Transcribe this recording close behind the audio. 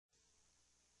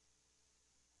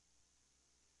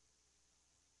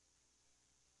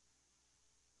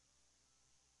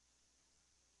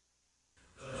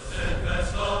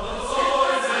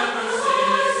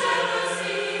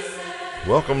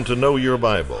Welcome to Know Your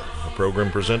Bible, a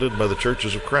program presented by the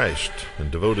Churches of Christ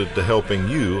and devoted to helping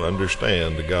you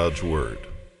understand God's Word.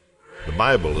 The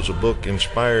Bible is a book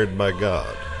inspired by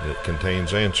God. It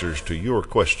contains answers to your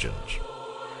questions.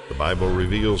 The Bible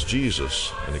reveals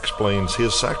Jesus and explains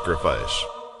His sacrifice.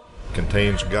 It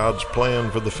contains God's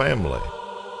plan for the family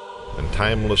and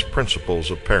timeless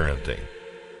principles of parenting.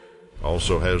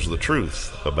 Also has the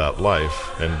truth about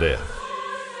life and death.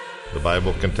 The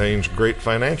Bible contains great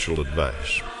financial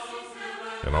advice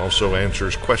and also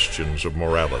answers questions of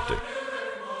morality.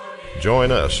 Join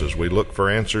us as we look for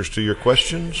answers to your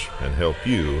questions and help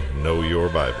you know your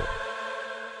Bible.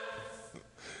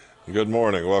 Good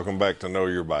morning. Welcome back to Know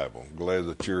Your Bible. Glad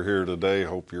that you're here today.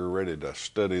 Hope you're ready to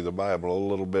study the Bible a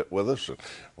little bit with us and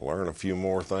learn a few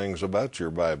more things about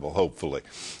your Bible, hopefully.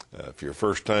 If you're a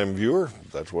first-time viewer,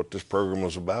 that's what this program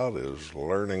is about, is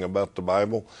learning about the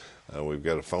Bible. We've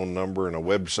got a phone number and a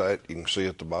website you can see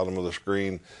at the bottom of the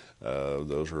screen.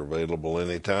 Those are available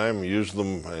anytime. Use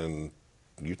them and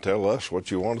you tell us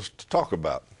what you want us to talk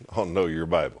about on Know Your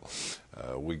Bible.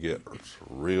 We get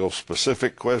real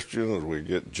specific questions, we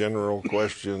get general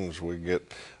questions, we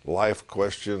get life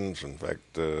questions. In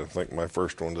fact, I think my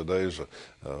first one today is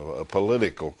a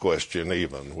political question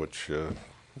even, which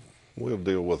we'll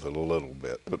deal with it a little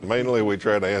bit. But mainly we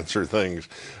try to answer things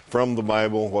from the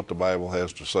Bible, what the Bible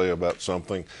has to say about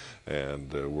something,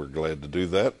 and we're glad to do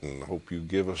that and hope you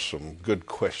give us some good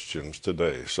questions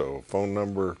today. So phone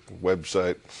number,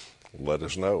 website, let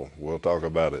us know. We'll talk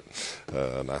about it.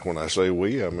 Now, when I say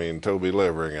we, I mean Toby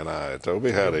Levering and I.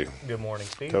 Toby, howdy. Good morning,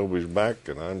 Steve. Toby's back,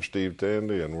 and I'm Steve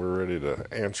Tandy, and we're ready to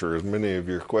answer as many of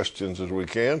your questions as we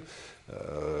can.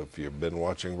 If you've been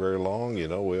watching very long, you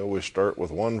know we always start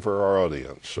with one for our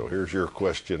audience. So here's your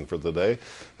question for the day.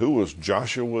 Who was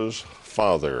Joshua's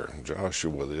father?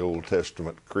 Joshua, the Old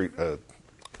Testament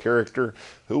character.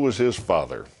 Who was his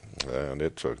father? And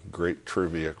it's a great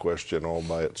trivia question all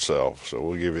by itself. So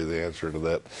we'll give you the answer to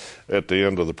that at the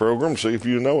end of the program. See if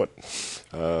you know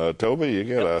it. Toby, you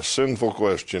got a sinful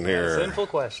question here. A sinful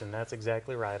question. That's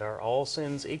exactly right. Are all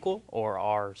sins equal, or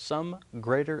are some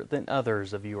greater than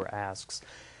others? A viewer asks.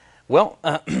 Well,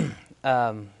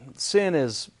 sin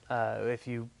is, if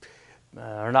you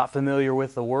are not familiar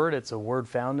with the word, it's a word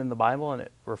found in the Bible, and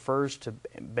it refers to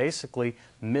basically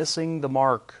missing the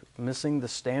mark, missing the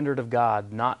standard of God.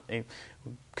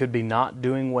 Could be not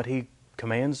doing what He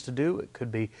commands to do. It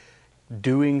could be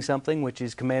doing something which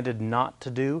He's commanded not to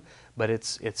do. But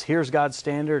it's here's God's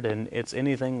standard, and it's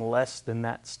anything less than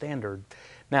that standard.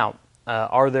 Now,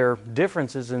 are there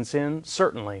differences in sin?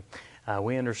 Certainly.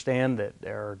 We understand that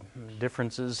there are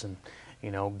differences,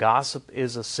 and gossip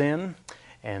is a sin.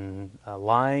 And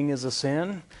lying is a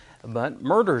sin, but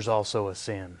murder is also a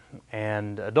sin,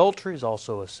 and adultery is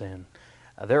also a sin.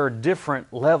 There are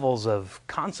different levels of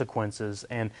consequences,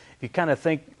 and if you kind of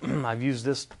think, I've used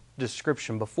this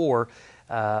description before,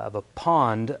 of a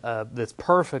pond that's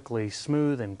perfectly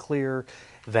smooth and clear,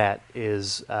 that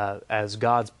is as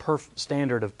God's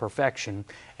standard of perfection,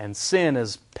 and sin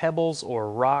is pebbles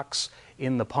or rocks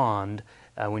in the pond.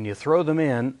 When you throw them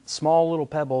in, small little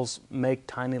pebbles make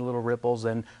tiny little ripples,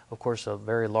 and of course a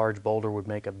very large boulder would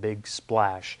make a big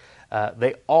splash.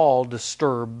 They all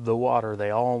disturb the water.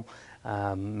 They all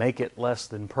make it less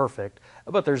than perfect,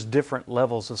 but there's different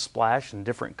levels of splash and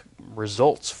different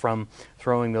results from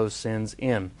throwing those sins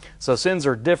in. So sins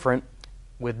are different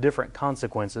with different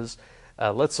consequences.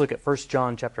 Let's look at 1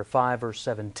 John chapter 5, verse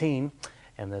 17,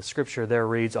 and the scripture there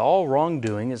reads, "All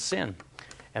wrongdoing is sin.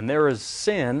 And there is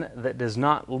sin that does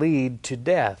not lead to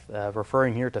death,"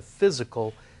 referring here to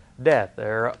physical death.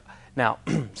 Now,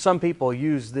 some people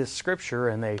use this scripture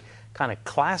and they kind of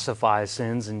classify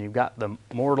sins, and you've got the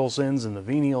mortal sins and the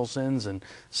venial sins, and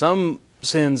some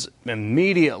sins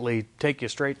immediately take you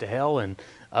straight to hell and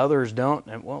others don't.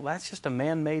 And well, that's just a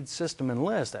man-made system and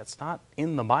list. That's not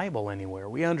in the Bible anywhere.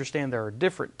 We understand there are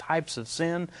different types of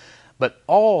sin, but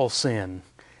all sin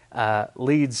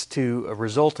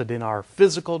resulted in our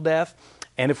physical death,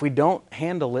 and if we don't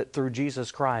handle it through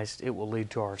Jesus Christ, it will lead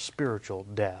to our spiritual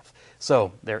death.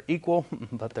 So they're equal,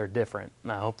 but they're different.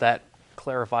 And I hope that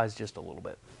clarifies just a little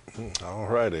bit. All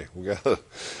righty, we got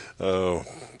a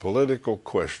political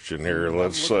question here.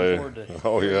 Let's say,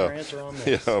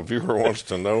 a viewer wants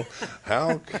to know,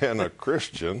 how can a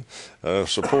Christian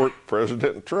support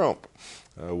President Trump?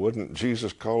 Wouldn't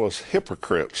Jesus call us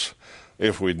hypocrites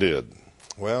if we did?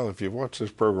 Well, if you've watched this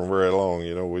program very long,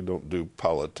 you know we don't do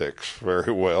politics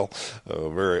very well,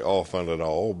 very often at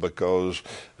all, because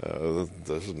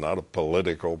this is not a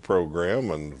political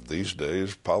program, and these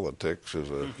days politics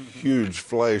is a huge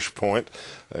flashpoint,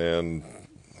 and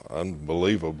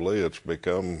unbelievably, it's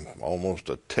become almost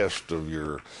a test of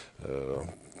your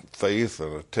faith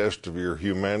and a test of your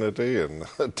humanity and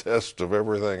a test of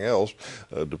everything else,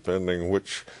 depending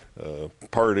which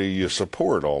party you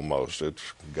support almost.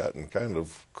 It's gotten kind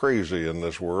of crazy in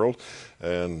this world,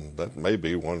 and that may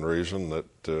be one reason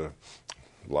that a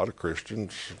lot of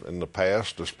Christians in the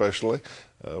past especially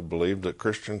believed that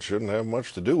Christians shouldn't have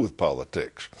much to do with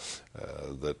politics,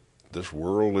 that this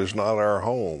world is not our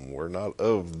home. We're not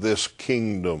of this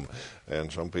kingdom.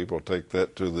 And some people take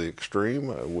that to the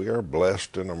extreme. We are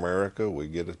blessed in America. We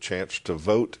get a chance to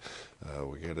vote.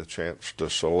 We get a chance to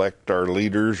select our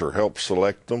leaders or help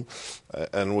select them.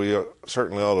 And we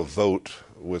certainly ought to vote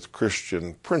with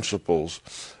Christian principles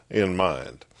in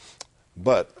mind.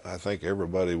 But I think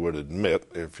everybody would admit,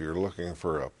 if you're looking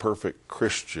for a perfect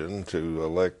Christian to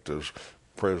elect as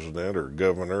president or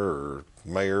governor or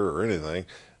mayor or anything,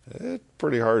 it's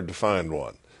pretty hard to find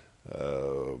one.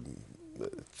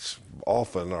 It's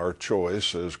often our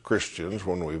choice as Christians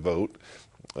when we vote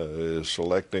is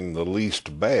selecting the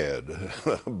least bad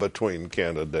between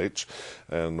candidates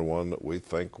and the one that we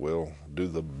think will do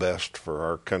the best for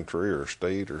our country or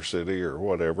state or city or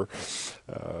whatever.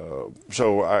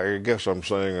 So I guess I'm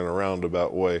saying in a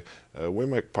roundabout way, we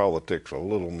make politics a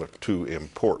little too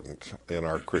important in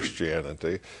our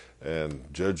Christianity,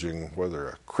 and judging whether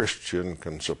a Christian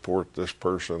can support this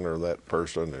person or that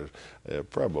person is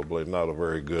probably not a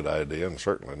very good idea, and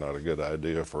certainly not a good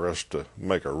idea for us to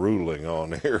make a ruling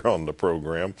on here on the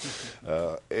program.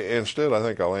 Instead, I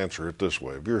think I'll answer it this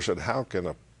way. Viewer said, how can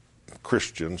a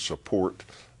Christian support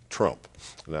Trump?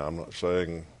 Now, I'm not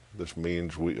saying this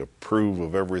means we approve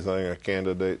of everything a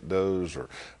candidate does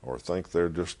or think they're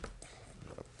just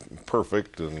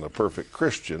perfect and a perfect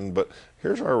Christian, but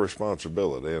here's our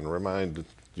responsibility, and remind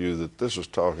you that this is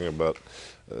talking about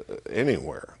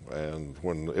anywhere. And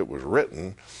when it was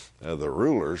written, the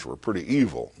rulers were pretty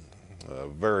evil,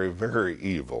 very, very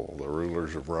evil, the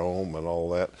rulers of Rome and all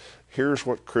that. Here's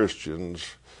what Christians'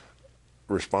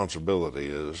 responsibility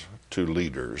is to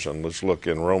leaders. And let's look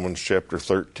in Romans chapter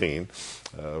 13,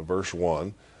 verse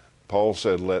 1. Paul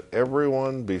said, "Let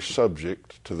everyone be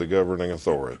subject to the governing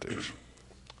authorities.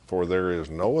 For there is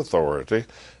no authority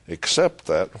except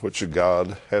that which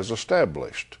God has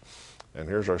established." And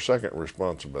here's our second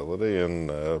responsibility in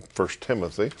 1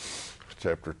 Timothy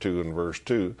chapter 2 and verse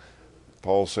 2.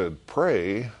 Paul said,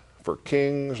 "Pray for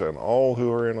kings and all who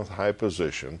are in a high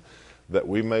position, that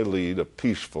we may lead a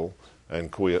peaceful and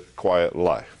quiet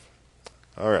life."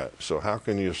 All right, so how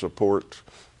can you support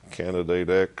candidate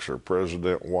X or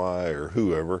President Y or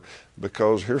whoever?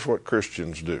 Because here's what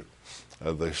Christians do.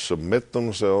 They submit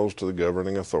themselves to the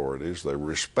governing authorities, they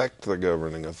respect the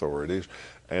governing authorities,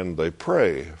 and they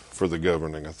pray for the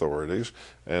governing authorities.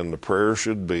 And the prayer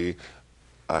should be,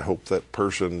 I hope that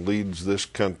person leads this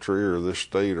country or this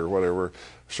state or whatever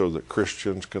so that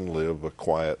Christians can live a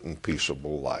quiet and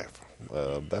peaceable life.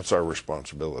 That's our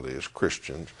responsibility as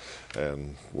Christians,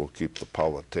 and we'll keep the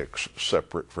politics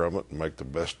separate from it and make the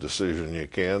best decision you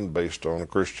can based on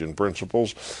Christian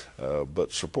principles,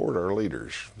 but support our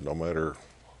leaders no matter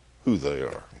who they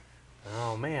are.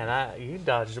 Oh man, you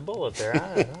dodged a bullet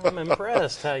there. I'm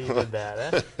impressed how you did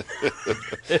that.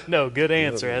 No, good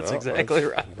answer. That's exactly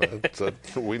right.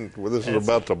 This is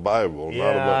about the Bible,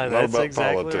 not about exactly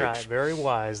politics. Right. Very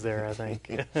wise there, I think.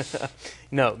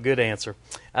 No, good answer.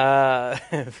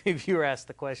 If you were asked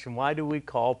the question, why do we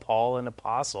call Paul an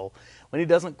apostle when he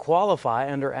doesn't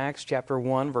qualify under Acts chapter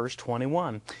 1, verse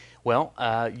 21? Well,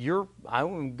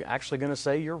 I'm actually going to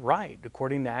say you're right.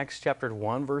 According to Acts chapter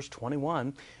 1, verse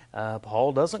 21,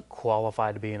 Paul doesn't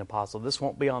qualify to be an apostle. This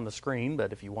won't be on the screen,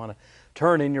 but if you want to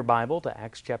turn in your Bible to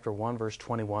Acts chapter 1, verse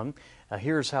 21,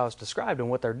 here's how it's described. And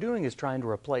what they're doing is trying to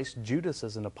replace Judas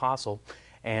as an apostle,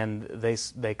 and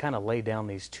they kind of lay down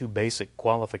these two basic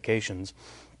qualifications.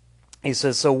 He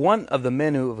says, "So one of the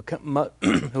men who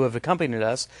have accompanied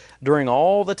us during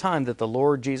all the time that the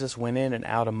Lord Jesus went in and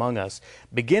out among us,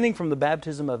 beginning from the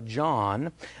baptism of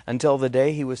John until the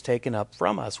day he was taken up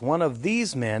from us, one of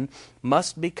these men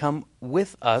must become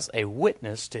with us a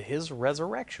witness to his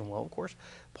resurrection." Well, of course,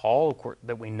 Paul,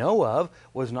 that we know of,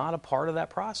 was not a part of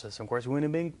that process. Of course, he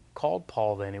wouldn't have been called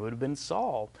Paul then. He would have been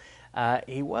Saul.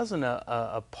 He wasn't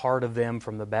a part of them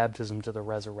from the baptism to the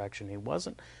resurrection. He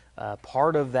wasn't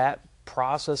part of that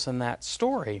process and that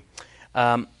story.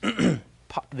 The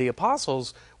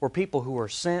apostles were people who were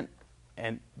sent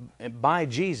by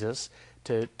Jesus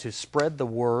to spread the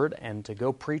word and to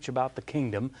go preach about the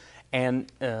kingdom.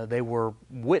 and they were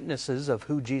witnesses of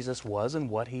who Jesus was and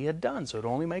what he had done. So it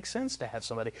only makes sense to have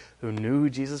somebody who knew who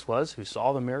Jesus was, who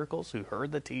saw the miracles, who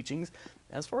heard the teachings.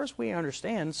 As far as we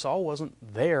understand, Saul wasn't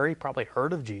there. He probably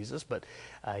heard of Jesus, but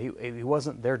he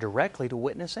wasn't there directly to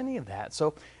witness any of that.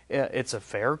 So it's a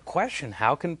fair question.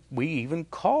 How can we even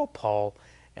call Paul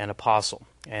an apostle?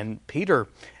 And Peter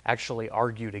actually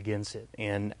argued against it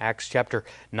in Acts chapter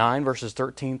 9, verses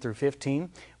 13 through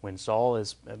 15, when Saul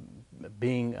is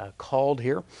being called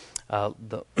here.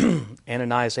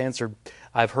 Ananias answered,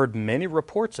 "I've heard many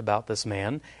reports about this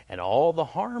man and all the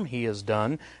harm he has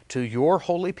done to your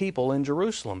holy people in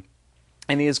Jerusalem.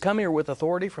 And he has come here with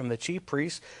authority from the chief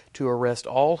priests to arrest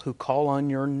all who call on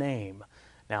your name."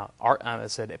 Now, I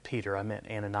said Peter, I meant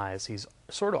Ananias. He's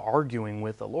sort of arguing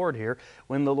with the Lord here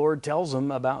when the Lord tells him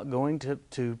about going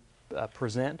to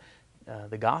present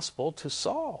the gospel to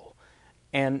Saul.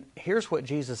 And here's what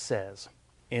Jesus says.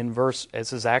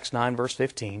 This is Acts 9, verse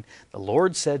 15. The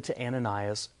Lord said to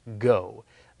Ananias, "Go,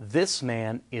 this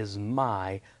man is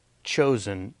my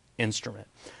chosen instrument."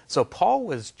 So Paul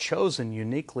was chosen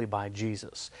uniquely by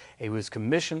Jesus. He was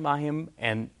commissioned by him,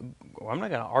 and I'm not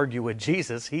going to argue with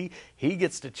Jesus. He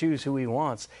gets to choose who he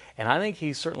wants, and I think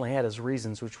he certainly had his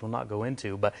reasons, which we'll not go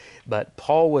into, but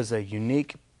Paul was a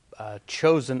unique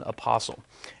chosen apostle.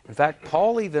 In fact,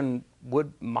 Paul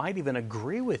might even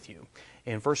agree with you.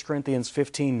 In 1 Corinthians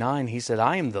 15:9, he said,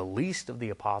 "I am the least of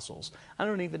the apostles. I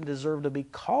don't even deserve to be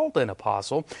called an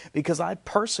apostle because I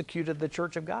persecuted the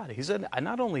church of God." He said, "I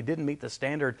not only didn't meet the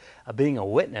standard of being a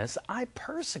witness, I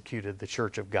persecuted the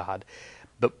church of God.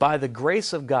 But by the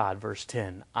grace of God," verse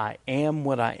 10, "I am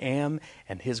what I am,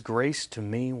 and his grace to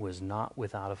me was not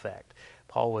without effect."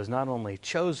 Paul was not only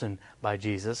chosen by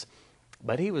Jesus,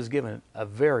 but he was given a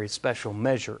very special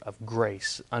measure of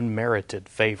grace, unmerited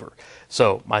favor.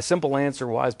 So my simple answer,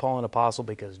 why is Paul an apostle?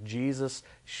 Because Jesus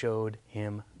showed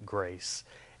him grace.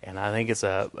 And I think it's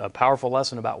a powerful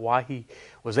lesson about why he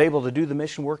was able to do the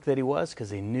mission work that he was,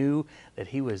 because he knew that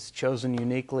he was chosen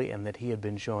uniquely and that he had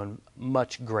been shown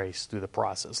much grace through the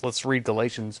process. Let's read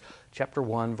Galatians chapter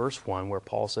 1, verse 1, where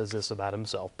Paul says this about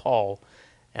himself. "Paul,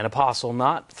 an apostle,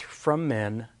 not from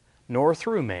men, nor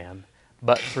through man,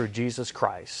 but through Jesus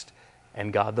Christ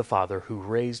and God the Father, who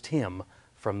raised him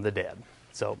from the dead."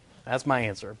 So that's my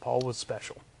answer. Paul was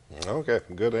special. Okay,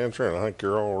 good answer, and I think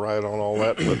you're all right on all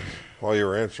that. But while you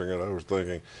were answering it, I was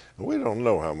thinking, we don't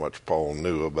know how much Paul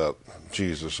knew about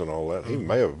Jesus and all that. He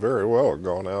may have very well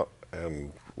gone out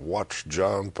and watched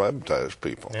John baptize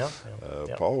people. Yeah.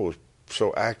 Paul was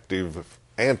so active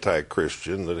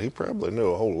anti-Christian that he probably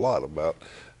knew a whole lot about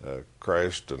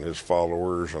Christ and his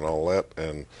followers and all that.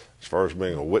 And as far as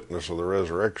being a witness of the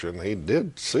resurrection, he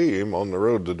did see him on the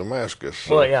road to Damascus.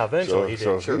 Well, yeah, eventually he did.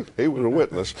 So sure. he was a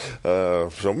witness.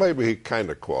 So maybe he kind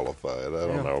of qualified. I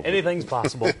don't know. Anything's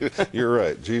possible. You're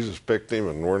right. Jesus picked him,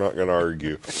 and we're not going to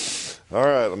argue. All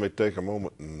right, let me take a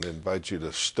moment and invite you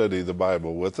to study the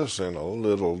Bible with us in a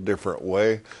little different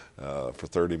way. For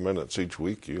 30 minutes each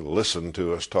week, you listen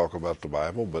to us talk about the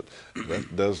Bible, but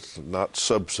that does not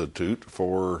substitute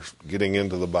for getting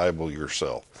into the Bible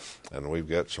yourself. And we've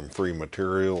got some free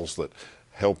materials that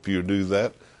help you do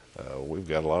that. We've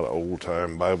got a lot of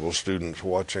old-time Bible students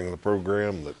watching the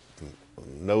program that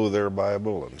know their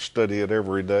Bible and study it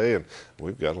every day, and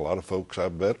we've got a lot of folks, I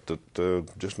bet, that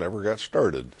just never got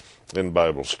started in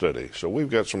Bible study. So we've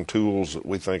got some tools that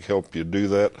we think help you do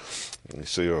that. You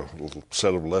see a little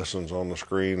set of lessons on the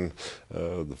screen,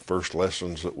 the first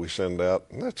lessons that we send out.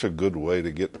 And that's a good way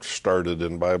to get started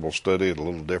in Bible study. It's a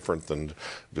little different than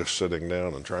just sitting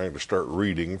down and trying to start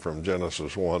reading from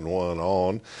Genesis 1:1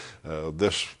 on.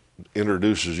 This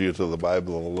introduces you to the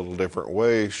Bible in a little different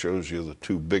way, shows you the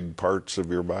two big parts of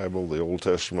your Bible, the Old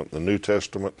Testament and the New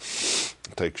Testament,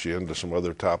 takes you into some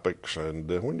other topics, and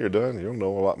when you're done, you'll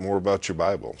know a lot more about your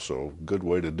Bible. So good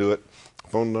way to do it.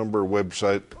 Phone number,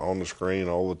 website on the screen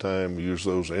all the time. Use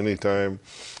those anytime.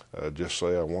 Just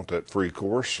say, "I want that free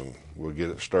course," and we'll get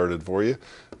it started for you.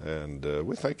 And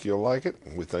we think you'll like it.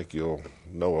 We think you'll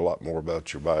know a lot more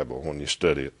about your Bible when you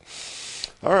study it.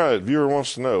 All right, viewer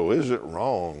wants to know, is it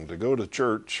wrong to go to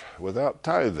church without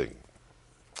tithing?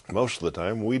 Most of the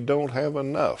time, we don't have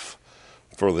enough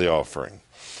for the offering.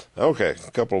 Okay,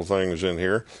 a couple of things in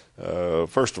here.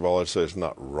 First of all, I'd say it's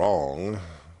not wrong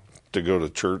to go to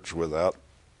church without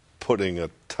putting a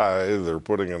tithe or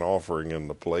putting an offering in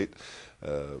the plate.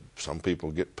 Some people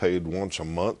get paid once a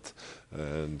month,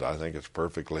 and I think it's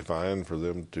perfectly fine for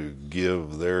them to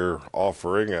give their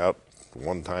offering out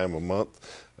one time a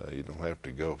month. You don't have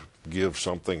to go give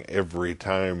something every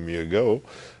time you go.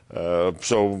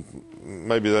 So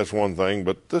maybe that's one thing,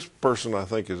 but this person, I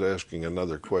think, is asking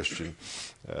another question.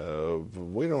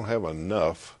 We don't have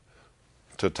enough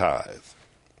to tithe.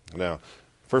 Now,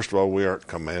 first of all, we aren't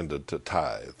commanded to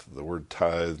tithe. The word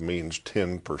tithe means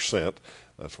 10%.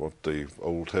 That's what the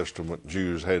Old Testament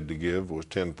Jews had to give, was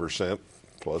 10%,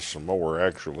 plus some more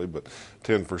actually, but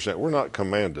 10%. We're not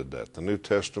commanded that. The New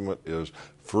Testament is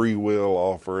free will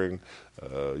offering.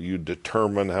 You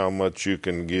determine how much you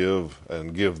can give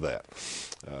and give that.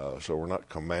 So we're not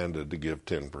commanded to give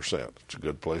 10%. It's a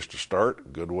good place to start. A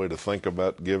good way to think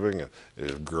about giving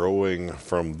is growing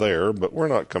from there, but we're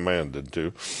not commanded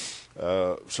to.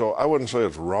 So I wouldn't say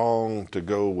it's wrong to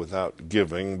go without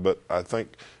giving, but I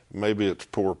think maybe it's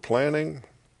poor planning.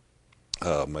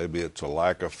 Maybe it's a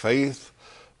lack of faith.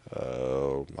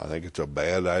 I think it's a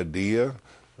bad idea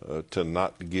to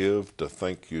not give, to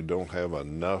think you don't have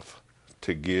enough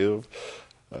to give.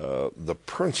 The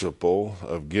principle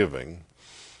of giving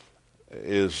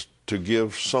is to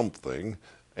give something,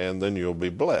 and then you'll be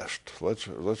blessed.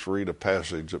 Let's read a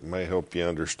passage that may help you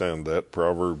understand that.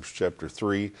 Proverbs chapter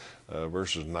 3,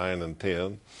 verses 9 and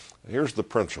 10. Here's the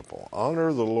principle.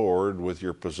 Honor the Lord with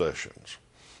your possessions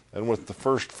and with the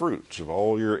first fruits of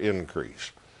all your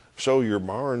increase. So your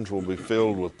barns will be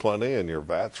filled with plenty, and your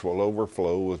vats will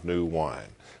overflow with new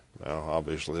wine. Now,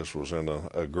 obviously, this was in an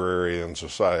agrarian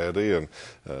society, and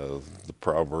the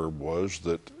proverb was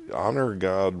that honor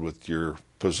God with your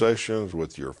possessions,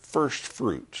 with your first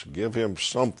fruits. Give him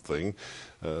something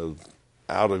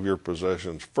out of your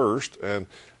possessions first, and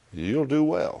you'll do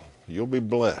well. You'll be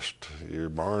blessed. Your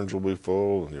barns will be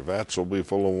full, and your vats will be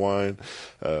full of wine.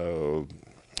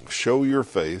 Show your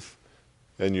faith,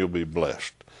 and you'll be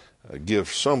blessed. Give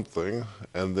something,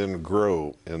 and then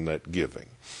grow in that giving.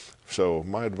 So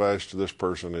my advice to this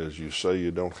person is, you say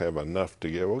you don't have enough to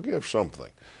give, well, give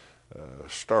something.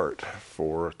 Start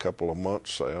for a couple of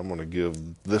months. Say, I'm going to give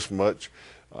this much.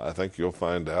 I think you'll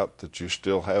find out that you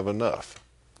still have enough.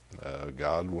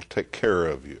 God will take care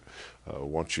of you.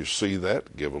 Once you see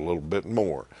that, give a little bit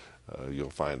more. You'll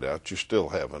find out you still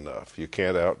have enough. You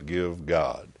can't outgive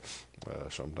God.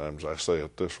 Sometimes I say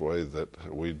it this way,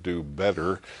 that we do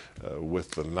better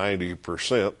with the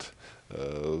 90%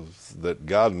 that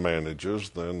God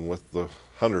manages than with the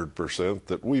 100%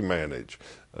 that we manage,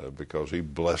 because he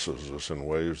blesses us in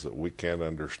ways that we can't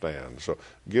understand. So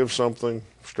give something,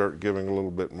 start giving a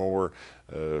little bit more,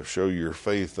 show your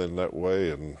faith in that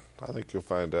way, and I think you'll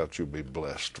find out you'll be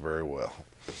blessed very well.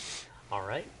 All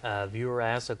right. Viewer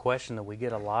asked a question that we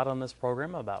get a lot on this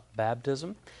program about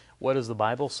baptism. What does the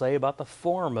Bible say about the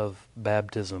form of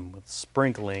baptism, with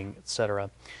sprinkling, etc.?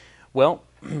 Well,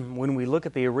 when we look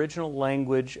at the original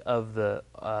language of the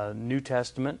New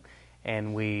Testament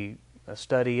and we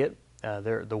study it,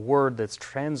 the word that's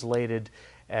translated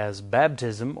as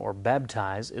baptism or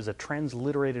baptize is a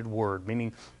transliterated word,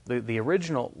 meaning the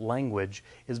original language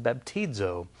is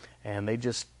baptizo, and they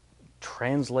just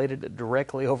translated it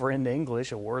directly over into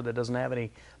English, a word that doesn't have any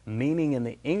meaning in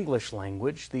the English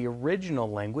language. The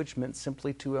original language meant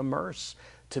simply to immerse,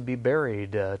 to be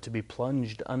buried, to be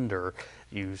plunged under.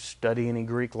 You study any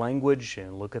Greek language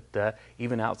and look at the,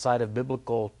 even outside of the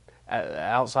biblical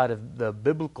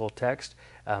text,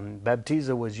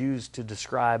 baptizo was used to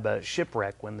describe a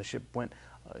shipwreck when the ship went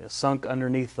sunk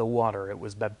underneath the water. It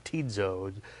was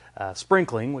baptizo.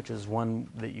 Sprinkling, which is one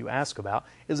that you ask about,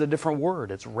 is a different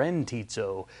word. It's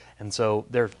rentizo. And so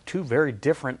they're two very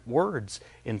different words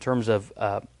in terms of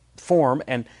form,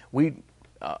 and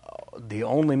the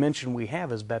only mention we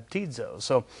have is baptizo.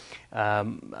 So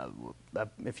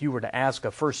if you were to ask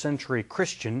a first century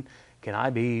Christian, can I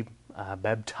be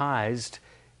baptized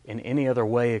in any other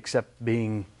way except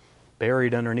being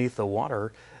buried underneath the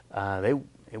water,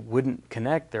 it wouldn't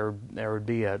connect. There would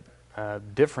be a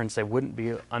difference. They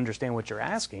wouldn't understand what you're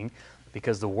asking,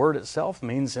 because the word itself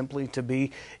means simply to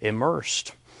be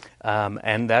immersed.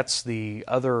 And that's the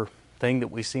other thing that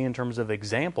we see in terms of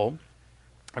example.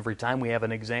 Every time we have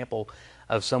an example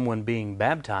of someone being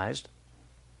baptized,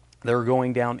 they're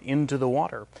going down into the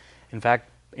water. In fact,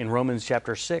 in Romans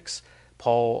chapter 6,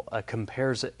 Paul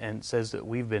compares it and says that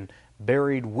we've been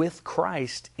buried with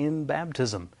Christ in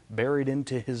baptism, buried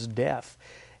into his death.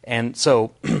 And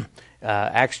so,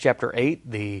 Acts chapter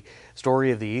 8, the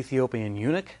story of the Ethiopian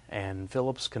eunuch and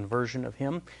Philip's conversion of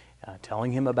him,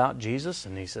 telling him about Jesus,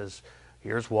 and he says,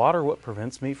 here's water, what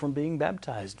prevents me from being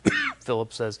baptized?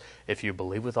 Philip says, if you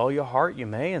believe with all your heart, you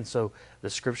may. And so the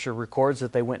scripture records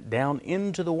that they went down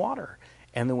into the water.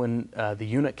 And then when the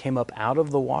eunuch came up out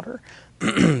of the water,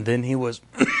 then he was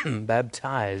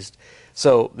baptized.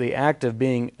 So the act of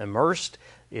being immersed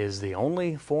is the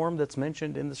only form that's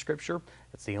mentioned in the Scripture.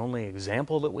 It's the only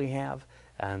example that we have.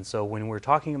 And so when we're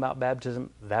talking about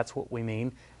baptism, that's what we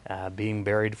mean, being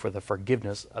buried for the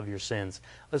forgiveness of your sins.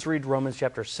 Let's read Romans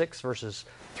chapter 6, verses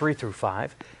 3 through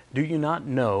 5. Do you not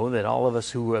know that all of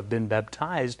us who have been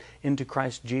baptized into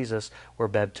Christ Jesus were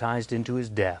baptized into his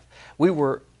death? We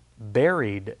were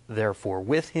buried, therefore,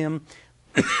 with him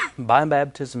by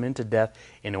baptism into death,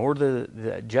 in order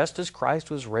that just as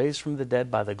Christ was raised from the dead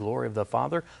by the glory of the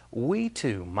Father, we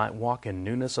too might walk in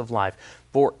newness of life.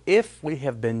 For if we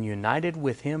have been united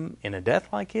with him in a death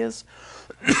like his,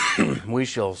 we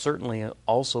shall certainly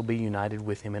also be united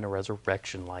with him in a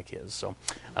resurrection like his. So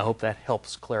I hope that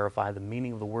helps clarify the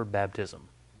meaning of the word baptism.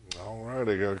 All right,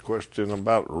 I got a question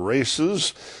about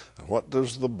races. What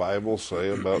does the Bible say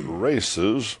about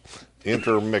races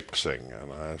intermixing?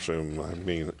 And I assume I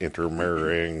mean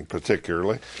intermarrying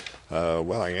particularly.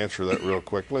 Well, I can answer that real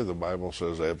quickly. The Bible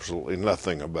says absolutely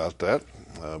nothing about that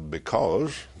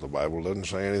because the Bible doesn't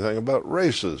say anything about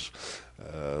races.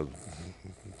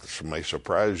 This may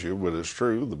surprise you, but it's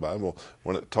true. The Bible,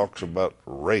 when it talks about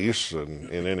race in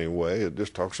any way, it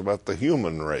just talks about the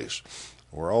human race.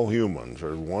 We're all humans.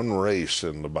 There's one race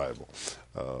in the Bible.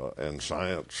 And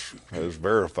science has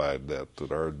verified that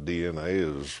our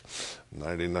DNA is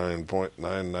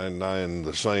 99.999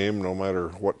 the same, no matter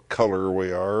what color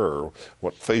we are or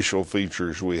what facial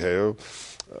features we have.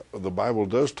 The Bible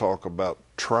does talk about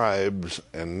tribes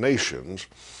and nations,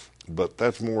 but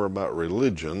that's more about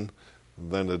religion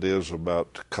than it is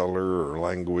about color or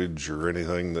language or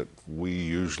anything that we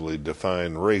usually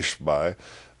define race by.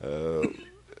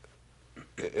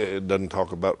 It doesn't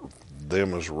talk about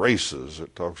them as races.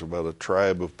 It talks about a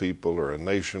tribe of people or a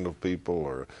nation of people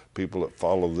or people that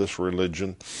follow this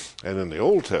religion. And in the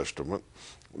Old Testament,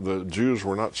 the Jews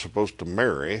were not supposed to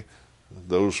marry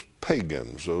those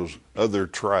pagans, those other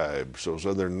tribes, those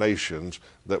other nations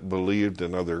that believed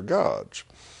in other gods.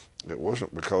 It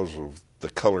wasn't because of the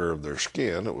color of their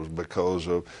skin. It was because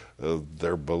of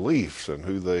their beliefs and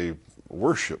who they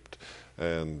worshiped.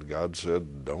 And God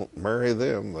said, don't marry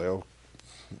them. They'll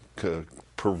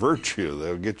pervert you.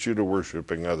 They'll get you to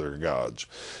worshiping other gods.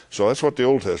 So that's what the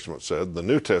Old Testament said. The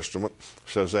New Testament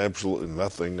says absolutely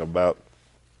nothing about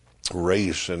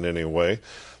race in any way.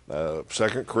 2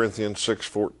 Corinthians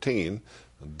 6:14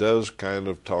 does kind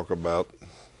of talk about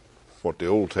what the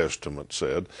Old Testament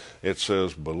said. It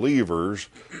says believers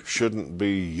shouldn't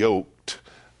be yoked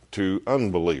to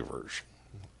unbelievers.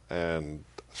 And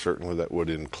certainly that would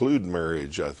include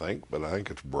marriage, I think, but I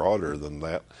think it's broader than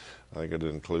that. I think it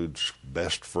includes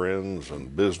best friends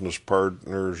and business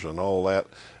partners and all that.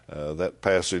 That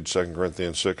passage, 2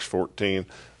 Corinthians 6:14,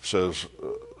 says,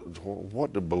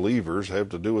 what do believers have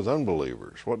to do with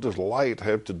unbelievers? What does light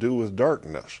have to do with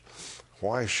darkness?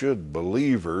 Why should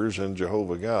believers in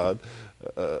Jehovah God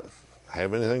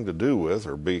have anything to do with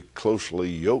or be closely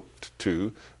yoked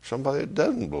to somebody that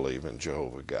doesn't believe in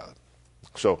Jehovah God?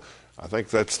 So I think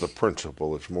that's the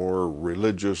principle. It's more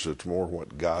religious. It's more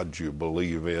what God you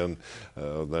believe in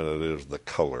than it is the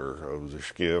color of the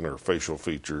skin or facial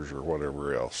features or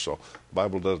whatever else. So the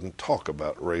Bible doesn't talk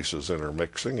about races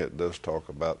intermixing. It does talk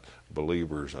about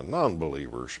believers and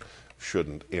non-believers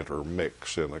shouldn't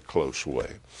intermix in a close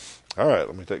way. All right,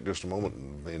 let me take just a moment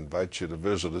and invite you to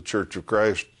visit the Church of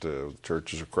Christ,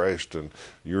 Churches of Christ in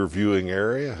your viewing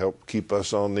area. Help keep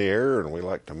us on the air, and we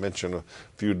like to mention a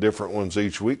few different ones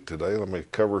each week. Today, let me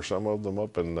cover some of them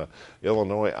up in the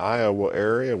Illinois, Iowa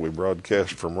area. We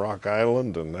broadcast from Rock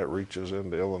Island, and that reaches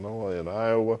into Illinois and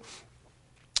Iowa.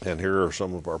 And here are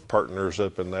some of our partners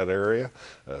up in that area.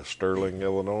 Sterling,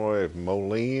 Illinois,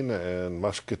 Moline, and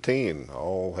Muscatine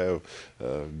all have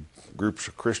groups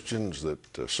of Christians that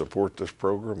support this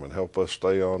program and help us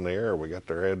stay on the air. We got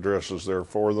their addresses there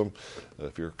for them.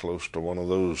 If you're close to one of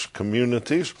those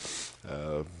communities,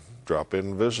 drop in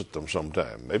and visit them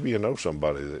sometime. Maybe you know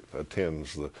somebody that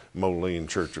attends the Moline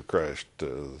Church of Christ.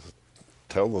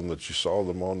 Tell them that you saw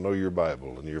them on Know Your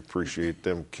Bible and you appreciate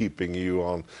them keeping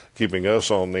us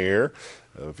on the air.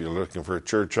 If you're looking for a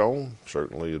church home,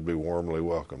 certainly you'd be warmly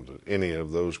welcomed at any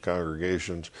of those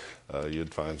congregations.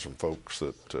 You'd find some folks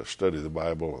that study the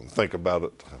Bible and think about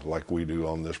it like we do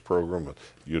on this program, and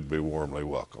you'd be warmly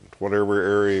welcomed. Whatever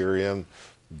area you're in,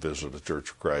 visit a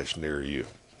Church of Christ near you.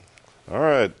 All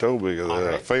right, Toby,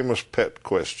 a famous pet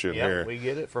question here. Yeah, we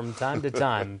get it from time to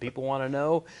time. People want to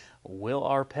know, will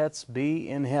our pets be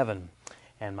in heaven?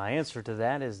 And my answer to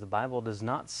that is the Bible does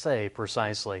not say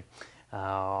precisely.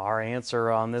 Our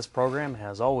answer on this program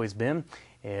has always been,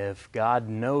 if God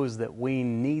knows that we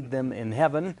need them in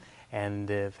heaven, and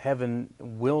if heaven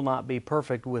will not be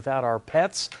perfect without our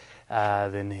pets,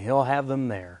 then He'll have them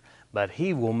there. but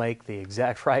He will make the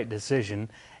exact right decision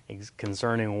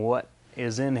concerning what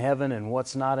is in heaven and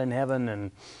what's not in heaven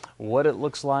and what it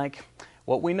looks like.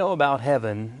 What we know about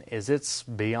heaven is it's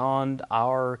beyond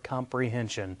our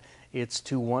comprehension. It's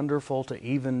too wonderful to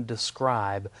even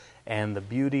describe, and the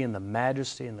beauty and the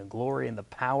majesty and the glory and the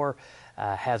power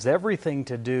has everything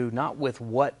to do not with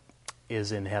what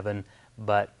is in heaven,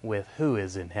 but with who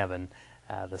is in heaven.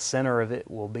 The center of it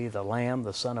will be the Lamb,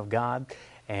 the Son of God,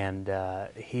 and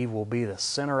He will be the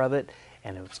center of it,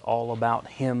 and it's all about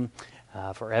Him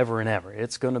forever and ever.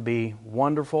 It's going to be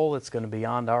wonderful. It's going to be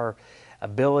beyond our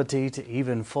ability to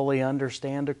even fully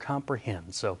understand or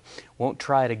comprehend. So won't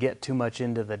try to get too much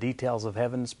into the details of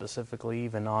heaven, specifically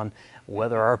even on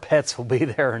whether our pets will be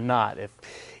there or not.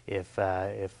 If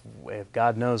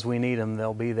God knows we need them,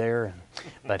 they'll be there.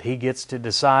 But He gets to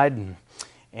decide,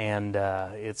 and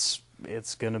it's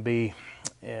going to be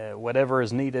whatever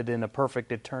is needed in a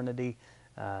perfect eternity.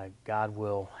 God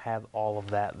will have all of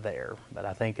that there. But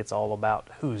I think it's all about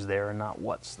who's there and not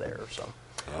what's there. So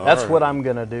that's what I'm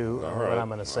going to do, what I'm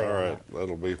going to say. All right,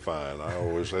 that'll be fine. I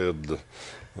always had the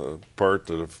part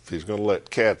that if he's going to let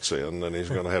cats in, then he's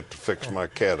going to have to fix my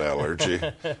cat allergy.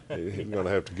 He's going to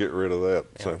have to get rid of that,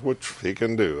 so, which he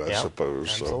can do, I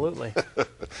suppose. Absolutely. So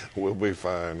we'll be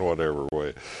fine whatever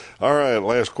way. All right,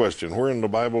 last question. Where in the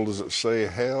Bible does it say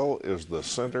hell is in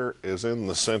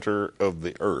the center of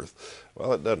the earth?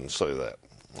 Well, it doesn't say that.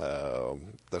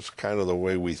 That's kind of the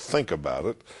way we think about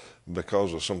it,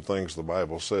 because of some things the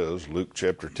Bible says. Luke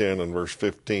chapter 10 and verse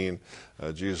 15,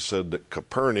 Jesus said that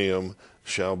Capernaum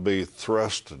shall be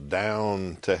thrust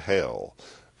down to hell.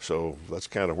 So that's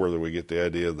kind of where we get the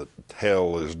idea that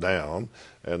hell is down.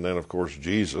 And then, of course,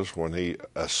 Jesus, when He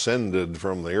ascended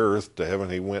from the earth to heaven,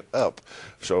 He went up.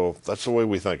 So that's the way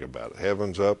we think about it.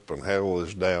 Heaven's up and hell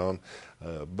is down.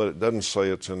 But it doesn't say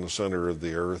it's in the center of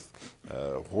the earth.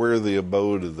 Where the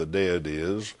abode of the dead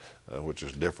is, which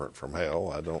is different from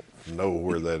hell. I don't know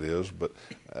where that is, but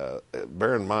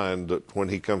bear in mind that when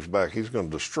He comes back, He's going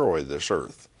to destroy this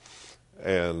earth.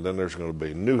 And then there's going to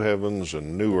be new heavens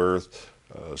and new earth.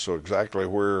 So exactly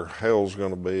where hell's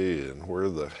going to be and where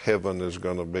the heaven is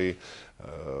going to be,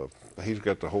 He's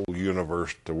got the whole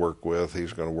universe to work with.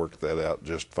 He's going to work that out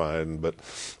just fine, but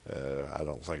I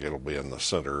don't think it'll be in the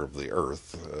center of the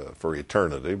earth for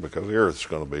eternity, because the earth's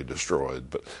going to be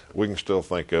destroyed. But we can still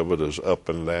think of it as up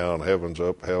and down. Heaven's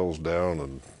up, hell's down,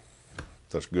 and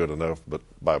that's good enough, but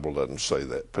the Bible doesn't say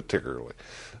that particularly.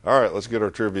 All right, let's get our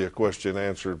trivia question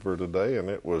answered for today, and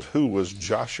it was, who was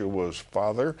Joshua's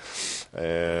father?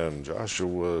 And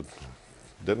Joshua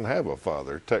didn't have a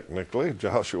father, technically.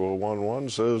 Joshua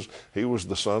 1:1 says he was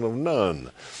the son of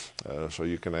Nun. So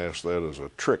you can ask that as a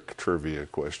trick trivia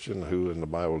question. Who in the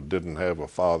Bible didn't have a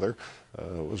father?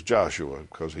 It was Joshua,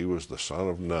 because he was the son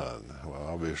of Nun. Well,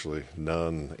 obviously,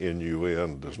 Nun,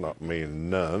 N-U-N, does not mean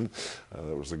none.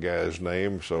 That was the guy's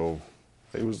name, so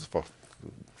he was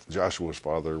Joshua's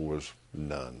father was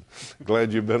Nun.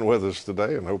 Glad you've been with us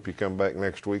today, and hope you come back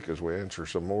next week as we answer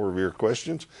some more of your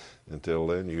questions. Until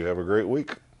then, you have a great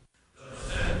week.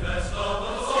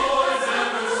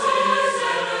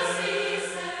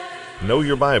 Know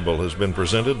Your Bible has been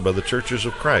presented by the Churches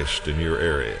of Christ in your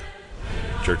area.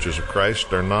 Churches of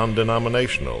Christ are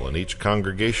non-denominational, and each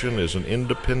congregation is an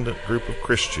independent group of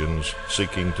Christians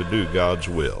seeking to do God's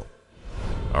will.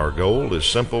 Our goal is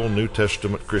simple New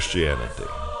Testament Christianity.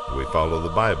 We follow the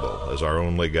Bible as our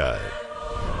only guide.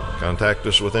 Contact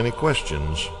us with any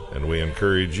questions, and we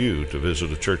encourage you to visit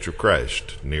a Church of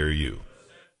Christ near you.